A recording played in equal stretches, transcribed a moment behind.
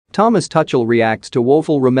Thomas Tuchel reacts to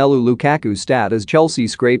woeful Romelu Lukaku stat as Chelsea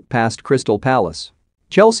scrape past Crystal Palace.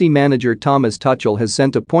 Chelsea manager Thomas Tuchel has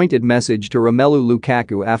sent a pointed message to Romelu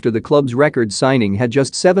Lukaku after the club's record signing had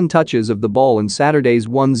just 7 touches of the ball in Saturday's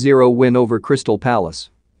 1-0 win over Crystal Palace.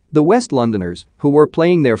 The West Londoners, who were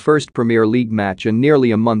playing their first Premier League match in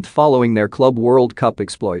nearly a month following their Club World Cup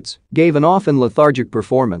exploits, gave an often lethargic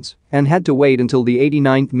performance and had to wait until the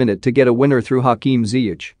 89th minute to get a winner through Hakim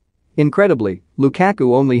Ziyech. Incredibly,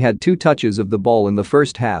 Lukaku only had 2 touches of the ball in the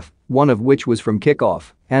first half, one of which was from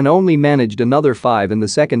kickoff, and only managed another 5 in the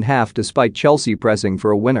second half despite Chelsea pressing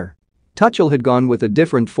for a winner. Tuchel had gone with a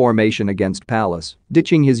different formation against Palace,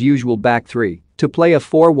 ditching his usual back three to play a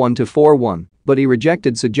 4-1-4-1, but he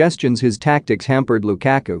rejected suggestions his tactics hampered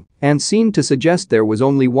Lukaku and seemed to suggest there was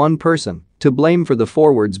only one person to blame for the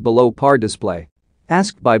forwards' below-par display.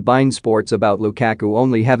 Asked by Bein Sports about Lukaku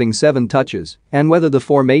only having 7 touches and whether the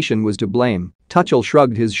formation was to blame, Tuchel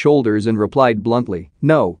shrugged his shoulders and replied bluntly,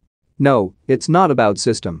 No, it's not about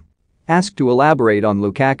system. Asked to elaborate on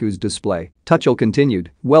Lukaku's display, Tuchel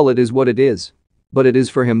continued, well, it is what it is. But it is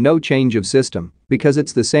for him no change of system because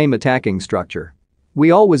it's the same attacking structure.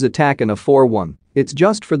 We always attack in a 4-1, it's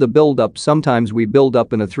just for the build-up, sometimes we build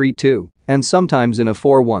up in a 3-2 and sometimes in a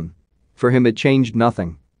 4-1. For him it changed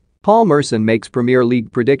nothing. Paul Merson makes Premier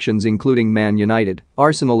League predictions including Man United,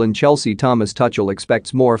 Arsenal and Chelsea. Thomas Tuchel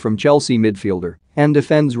expects more from Chelsea midfielder and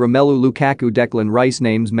defends Romelu Lukaku. Declan Rice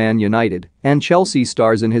names Man United and Chelsea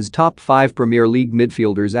stars in his top 5 Premier League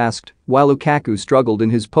midfielders. Asked why Lukaku struggled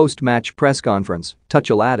in his post-match press conference,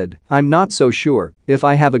 Tuchel added, I'm not so sure if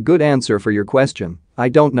I have a good answer for your question, I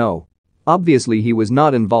don't know. Obviously he was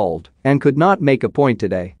not involved and could not make a point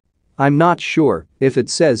today. I'm not sure if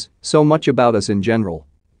it says so much about us in general.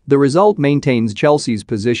 The result maintains Chelsea's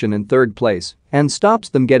position in 3rd place and stops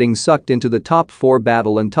them getting sucked into the top 4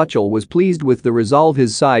 battle, and Tuchel was pleased with the resolve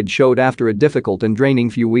his side showed after a difficult and draining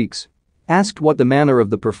few weeks. Asked what the manner of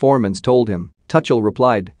the performance told him, Tuchel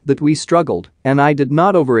replied that we struggled and I did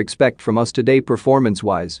not over-expect from us today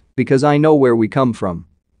performance-wise because I know where we come from.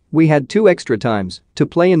 We had 2 extra times to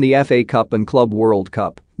play in the FA Cup and Club World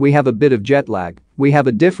Cup. We have a bit of jet lag, we have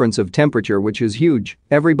a difference of temperature which is huge,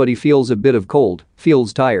 everybody feels a bit of cold,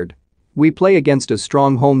 feels tired. We play against a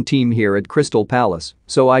strong home team here at Crystal Palace,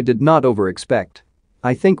 so I did not over-expect.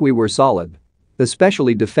 I think we were solid.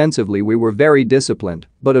 Especially defensively we were very disciplined,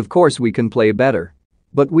 but of course we can play better.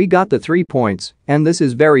 But we got the 3 points, and this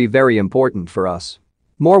is very important for us.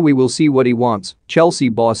 More we will see what he wants. Chelsea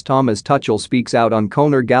boss Thomas Tuchel speaks out on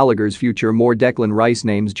Conor Gallagher's future. More Declan Rice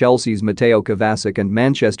names Chelsea's Mateo Kovacic and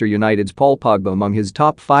Manchester United's Paul Pogba among his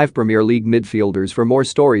top 5 Premier League midfielders. For more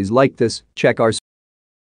stories like this, check our